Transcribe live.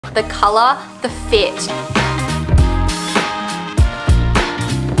The color, the fit.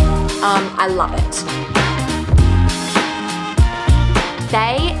 I love it.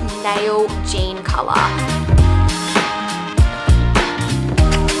 They nail jean color.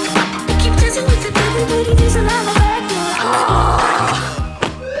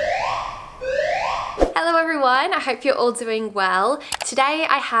 Hello everyone, I hope you're all doing well. Today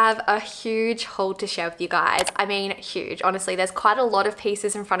I have a huge haul to share with you guys. I mean huge, honestly. There's quite a lot of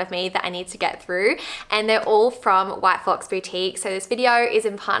pieces in front of me that I need to get through, and they're all from White Fox Boutique. So this video is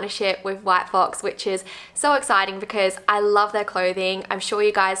in partnership with White Fox, which is so exciting because I love their clothing. I'm sure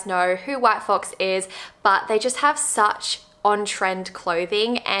you guys know who White Fox is, but they just have such on-trend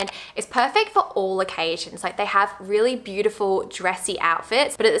clothing and it's perfect for all occasions. Like, they have really beautiful dressy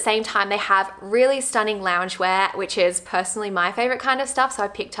outfits, but at the same time they have really stunning loungewear, which is personally my favorite kind of stuff. So I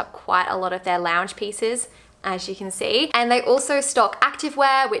picked up quite a lot of their lounge pieces, as you can see. And they also stock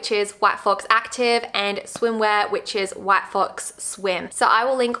activewear, which is White Fox Active, and swimwear, which is White Fox Swim. So I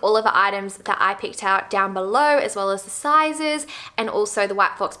will link all of the items that I picked out down below, as well as the sizes and also the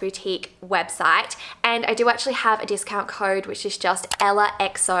White Fox Boutique website. And I do actually have a discount code, which is just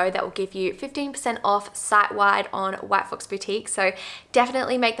EllaXO, that will give you 15% off site-wide on White Fox Boutique. So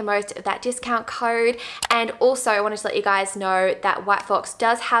definitely make the most of that discount code. And also I wanted to let you guys know that White Fox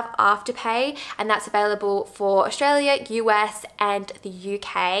does have Afterpay, and that's available for Australia, US, and the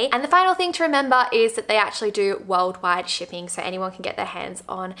UK. And the final thing to remember is that they actually do worldwide shipping, so anyone can get their hands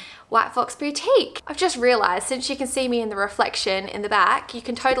on White Fox Boutique. I've just realized, since you can see me in the reflection in the back, you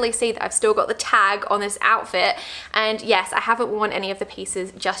can totally see that I've still got the tag on this outfit. And yes, I haven't worn any of the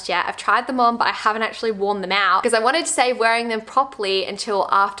pieces just yet. I've tried them on, but I haven't actually worn them out because I wanted to save wearing them properly until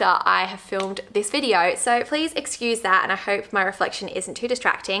after I have filmed this video. So please excuse that, and I hope my reflection isn't too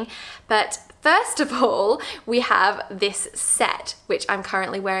distracting. But first of all, we have this set, which I'm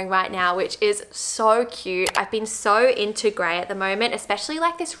currently wearing right now, which is so cute. I've been so into grey at the moment, especially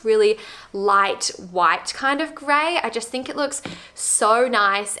like this really light white kind of grey. I just think it looks so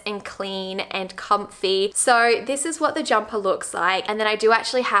nice and clean and comfy. So this is what the jumper looks like. And then I do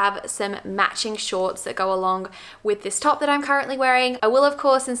actually have some matching shorts that go along with this top that I'm currently wearing. I will of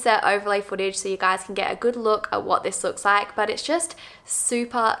course insert overlay footage so you guys can get a good look at what this looks like, but it's just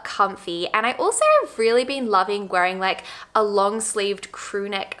super comfy. And I also have really been loving wearing like a long sleeved crew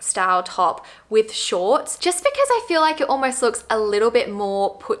neck style top with shorts, just because I feel like it almost looks a little bit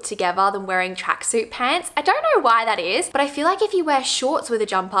more put together than wearing tracksuit pants. I don't know why that is, but I feel like if you wear shorts with a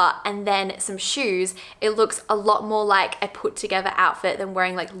jumper and then some shoes, it looks a lot more like a put together outfit than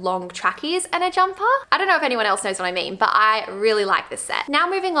wearing like long trackies and a jumper. I don't know if anyone else knows what I mean, but I really like this set. Now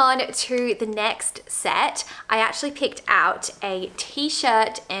moving on to the next set, I actually picked out a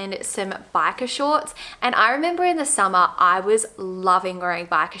t-shirt and some biker shorts. And I remember in the summer, I was loving wearing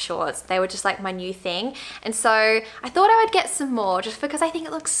biker shorts. They were just like my new thing. And so I thought I would get some more just because I think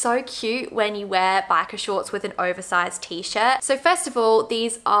it looks so cute when you wear biker shorts with an oversized t-shirt. So first of all,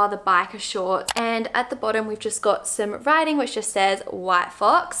 these are the biker shorts. And at the bottom, we've just got some writing which just says White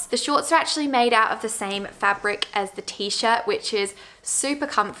Fox. The shorts are actually made out of the same fabric as the t-shirt, which is super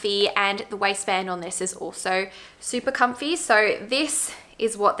comfy, and the waistband on this is also super comfy. So this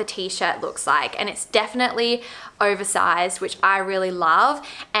is what the t-shirt looks like, and it's definitely oversized, which I really love.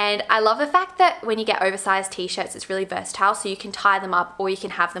 And I love the fact that when you get oversized t-shirts, it's really versatile, so you can tie them up or you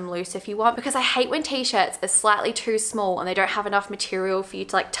can have them loose if you want, because I hate when t-shirts are slightly too small and they don't have enough material for you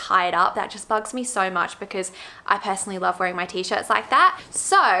to like tie it up. That just bugs me so much because I personally love wearing my t-shirts like that.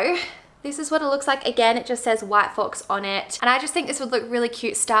 So this is what it looks like. Again, it just says White Fox on it. And I just think this would look really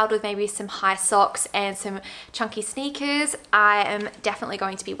cute styled with maybe some high socks and some chunky sneakers. I am definitely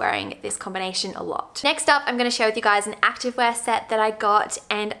going to be wearing this combination a lot. Next up, I'm gonna share with you guys an activewear set that I got,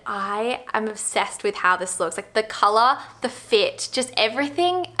 and I am obsessed with how this looks. Like the color, the fit, just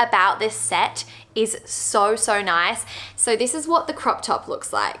everything about this set is so, so nice. So this is what the crop top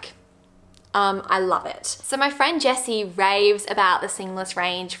looks like. I love it. So my friend Jessie raves about the seamless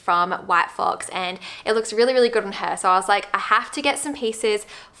range from White Fox, and it looks really, really good on her. So I was like, I have to get some pieces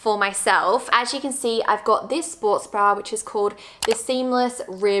for myself. As you can see, I've got this sports bra, which is called the Seamless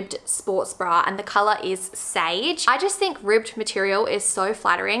Ribbed Sports Bra, and the color is Sage. I just think ribbed material is so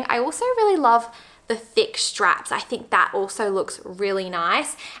flattering. I also really love the thick straps. I think that also looks really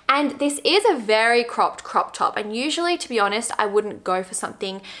nice. And this is a very cropped crop top. And usually, to be honest, I wouldn't go for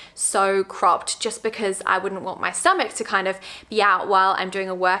something so cropped just because I wouldn't want my stomach to kind of be out while I'm doing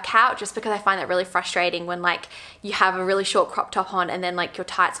a workout, just because I find that really frustrating when like you have a really short crop top on and then like your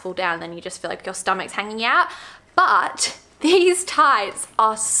tights fall down and then you just feel like your stomach's hanging out. But these tights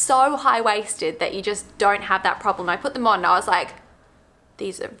are so high-waisted that you just don't have that problem. I put them on and I was like,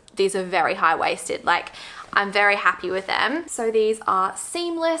 these are very high-waisted. Like, I'm very happy with them. So these are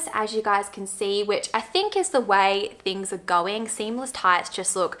seamless, as you guys can see, which I think is the way things are going. Seamless tights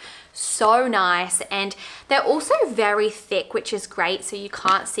just look so nice, and they're also very thick, which is great, so you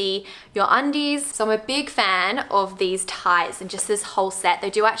can't see your undies. So I'm a big fan of these tights and just this whole set. They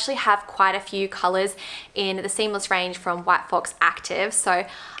do actually have quite a few colors in the seamless range from White Fox Active, so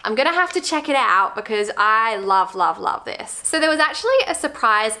I'm gonna have to check it out because I love, love, love this. So there was actually a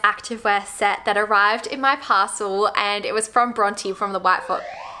surprise activewear set that arrived in my parcel, and it was from Bronte from the White Fox.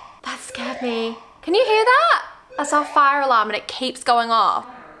 That scared me. Can you hear that? That's our fire alarm and it keeps going off.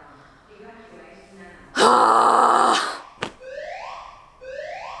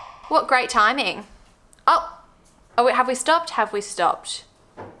 What great timing. Oh, wait, have we stopped? Have we stopped?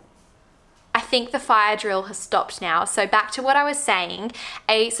 I think the fire drill has stopped now. So back to what I was saying,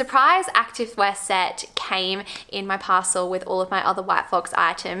 a surprise activewear set came in my parcel with all of my other White Fox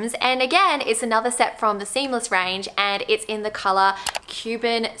items. And again, it's another set from the Seamless range, and it's in the color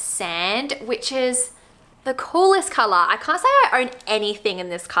Cuban Sand, which is the coolest color. I can't say I own anything in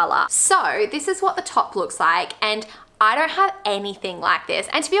this color. So this is what the top looks like, and I don't have anything like this.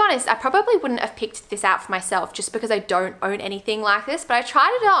 And to be honest, I probably wouldn't have picked this out for myself just because I don't own anything like this, but I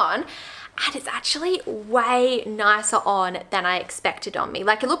tried it on and it's actually way nicer on than I expected on me.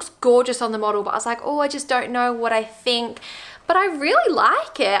 Like, it looks gorgeous on the model, but I was like, oh, I just don't know what I think. But I really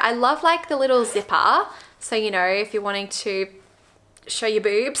like it. I love like the little zipper. So, you know, if you're wanting to show your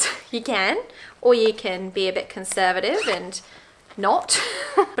boobs, you can, or you can be a bit conservative and not.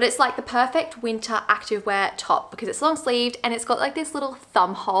 But it's like the perfect winter activewear top because it's long sleeved and it's got like this little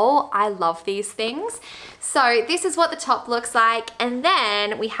thumb hole. I love these things. So this is what the top looks like, and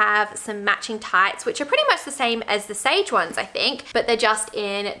then we have some matching tights, which are pretty much the same as the Sage ones, I think, but they're just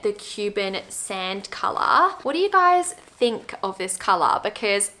in the Cuban Sand color. What do you guys think of this color?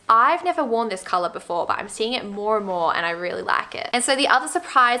 Because I've never worn this color before, but I'm seeing it more and more and I really like it. And so the other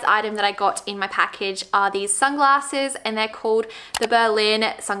surprise item that I got in my package are these sunglasses, and they're called the Berlin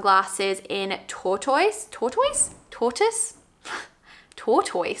sunglasses in tortoise.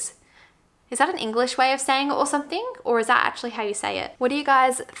 Is that an English way of saying it or something? Or is that actually how you say it? What do you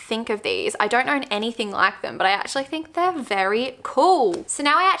guys think of these? I don't own anything like them, but I actually think they're very cool. So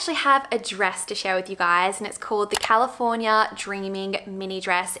now I actually have a dress to share with you guys, and it's called the California Dreaming Mini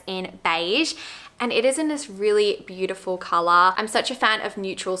Dress in beige. And it is in this really beautiful color. I'm such a fan of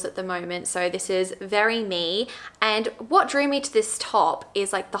neutrals at the moment, so this is very me. And what drew me to this top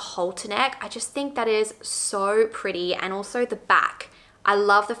is like the halter neck. I just think that is so pretty, and also the back. I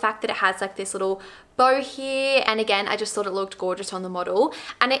love the fact that it has like this little bow here, and again, I just thought it looked gorgeous on the model,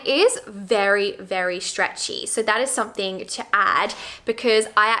 and it is very, very stretchy. So that is something to add, because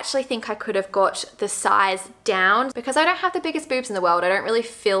I actually think I could have got the size down because I don't have the biggest boobs in the world. I don't really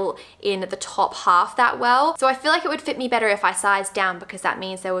fill in the top half that well. So I feel like it would fit me better if I sized down, because that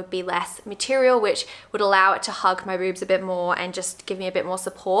means there would be less material, which would allow it to hug my boobs a bit more and just give me a bit more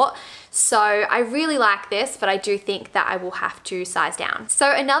support. So I really like this, but I do think that I will have to size down. So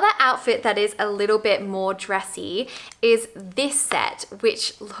another outfit that is a little bit more dressy is this set,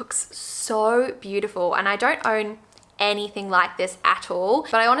 which looks so beautiful, and I don't own anything like this at all,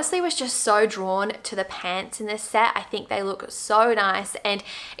 but I honestly was just so drawn to the pants in this set. I think they look so nice, and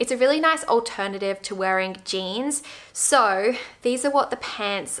it's a really nice alternative to wearing jeans. So these are what the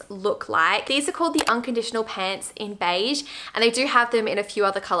pants look like. These are called the Unconditional Pants in beige, and they do have them in a few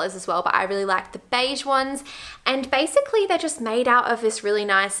other colors as well, but I really like the beige ones. And basically they're just made out of this really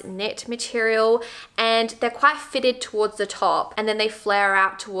nice knit material, and they're quite fitted towards the top, and then they flare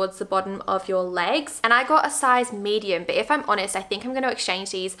out towards the bottom of your legs. And I got a size medium, but if I'm honest, I think I'm going to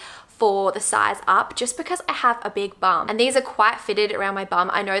exchange these for the size up, just because I have a big bum, and these are quite fitted around my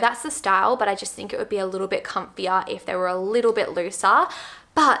bum. I know that's the style, but I just think it would be a little bit comfier if they were a little bit looser.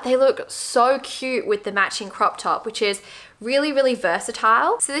 But they look so cute with the matching crop top, which is really, really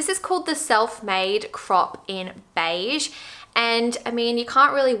versatile. So this is called the Self-Made Crop in beige. And I mean, you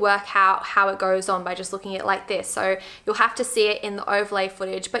can't really work out how it goes on by just looking at it like this. So you'll have to see it in the overlay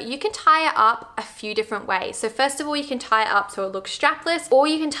footage, but you can tie it up a few different ways. So first of all, you can tie it up so it looks strapless, or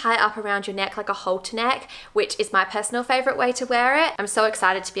you can tie it up around your neck like a halter neck, which is my personal favorite way to wear it. I'm so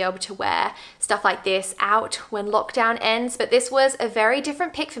excited to be able to wear stuff like this out when lockdown ends, but this was a very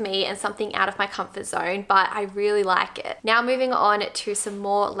different pick for me and something out of my comfort zone, but I really like it. Now moving on to some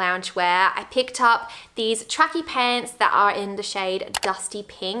more loungewear, I picked up these tracky pants that are in the shade Dusty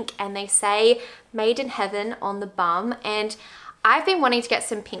Pink, and they say made in heaven on the bum, and I've been wanting to get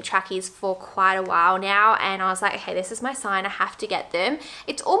some pink trackies for quite a while now, and I was like, okay, this is my sign, I have to get them.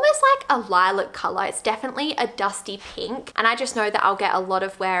 It's almost like a lilac color. It's definitely a dusty pink, and I just know that I'll get a lot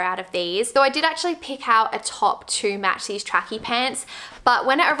of wear out of these. So I did actually pick out a top to match these tracky pants, but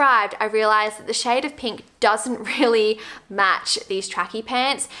when it arrived, I realized that the shade of pink doesn't really match these tracky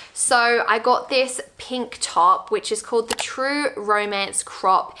pants. So I got this pink top, which is called the True Romance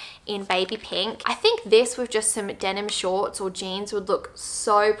Crop in baby pink. I think this with just some denim shorts or jeans would look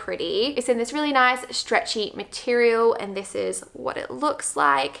so pretty. It's in this really nice stretchy material, and this is what it looks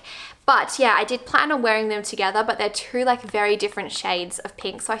like. But yeah, I did plan on wearing them together, but they're two like very different shades of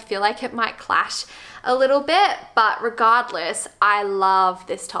pink, so I feel like it might clash a little bit, but regardless, I love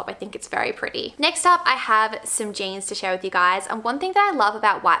this top. I think it's very pretty. Next up, I have some jeans to share with you guys, and one thing that I love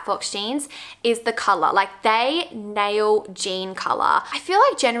about White Fox jeans is the color. Like, they nail jean color. I feel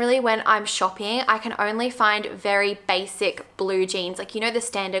like generally when I'm shopping, I can only find very basic blue jeans, like, you know, the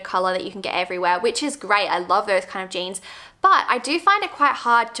standard color that you can get everywhere, which is great. I love those kind of jeans. But I do find it quite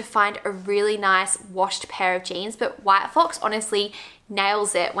hard to find a really nice washed pair of jeans, but White Fox honestly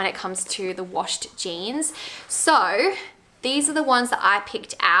nails it when it comes to the washed jeans. So these are the ones that I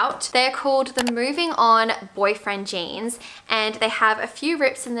picked out. They're called the Moving On Boyfriend jeans, and they have a few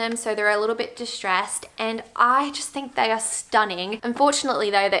rips in them, so they're a little bit distressed, and I just think they are stunning. Unfortunately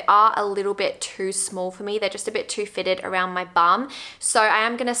though, they are a little bit too small for me. They're just a bit too fitted around my bum, so I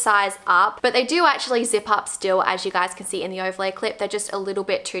am gonna size up, but they do actually zip up still, as you guys can see in the overlay clip. They're just a little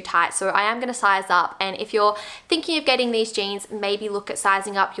bit too tight, so I am gonna size up, and if you're thinking of getting these jeans, maybe look at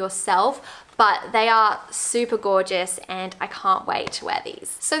sizing up yourself. But they are super gorgeous, and I can't wait to wear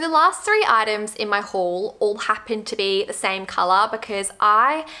these. So the last three items in my haul all happen to be the same color, because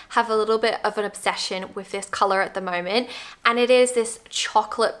I have a little bit of an obsession with this color at the moment, and it is this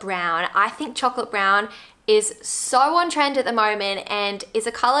chocolate brown. I think chocolate brown is so on trend at the moment and is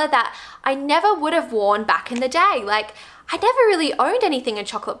a color that I never would have worn back in the day. Like, I never really owned anything in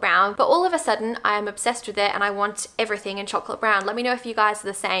chocolate brown, but all of a sudden I am obsessed with it and I want everything in chocolate brown. Let me know if you guys are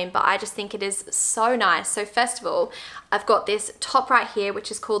the same, but I just think it is so nice. So first of all, I've got this top right here, which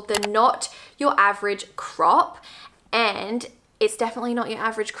is called the Not Your Average Crop, and it's definitely not your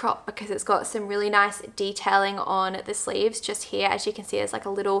average crop because it's got some really nice detailing on the sleeves just here. As you can see, there's like a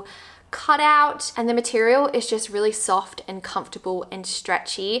little cutout, and the material is just really soft and comfortable and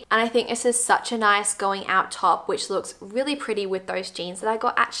stretchy, and I think this is such a nice going out top, which looks really pretty with those jeans that I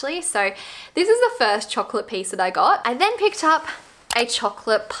got actually. So this is the first chocolate piece that I got. I then picked up a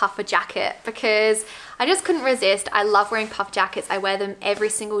chocolate puffer jacket because I just couldn't resist. I love wearing puff jackets. I wear them every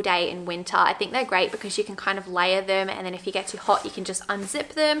single day in winter. I think they're great because you can kind of layer them, and then if you get too hot, you can just unzip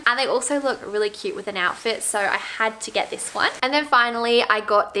them. And they also look really cute with an outfit, so I had to get this one. And then finally, I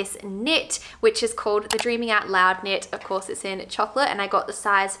got this knit, which is called the Dreaming Out Loud knit. Of course, it's in chocolate, and I got the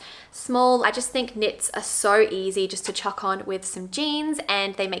size small. I just think knits are so easy just to chuck on with some jeans,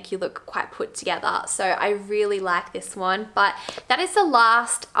 and they make you look quite put together. So I really like this one. But that is the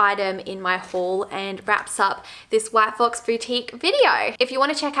last item in my haul, and wraps up this White Fox boutique video. If you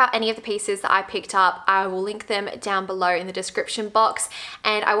want to check out any of the pieces that I picked up, I will link them down below in the description box,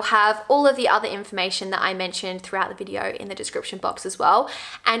 and I will have all of the other information that I mentioned throughout the video in the description box as well.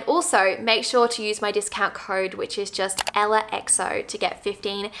 And also make sure to use my discount code, which is just EllaXO, to get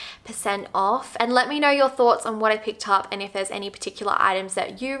 15% off. And let me know your thoughts on what I picked up and if there's any particular items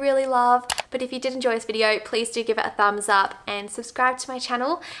that you really love. But if you did enjoy this video, please do give it a thumbs up and subscribe to my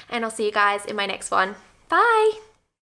channel, and I'll see you guys in my next one. Bye!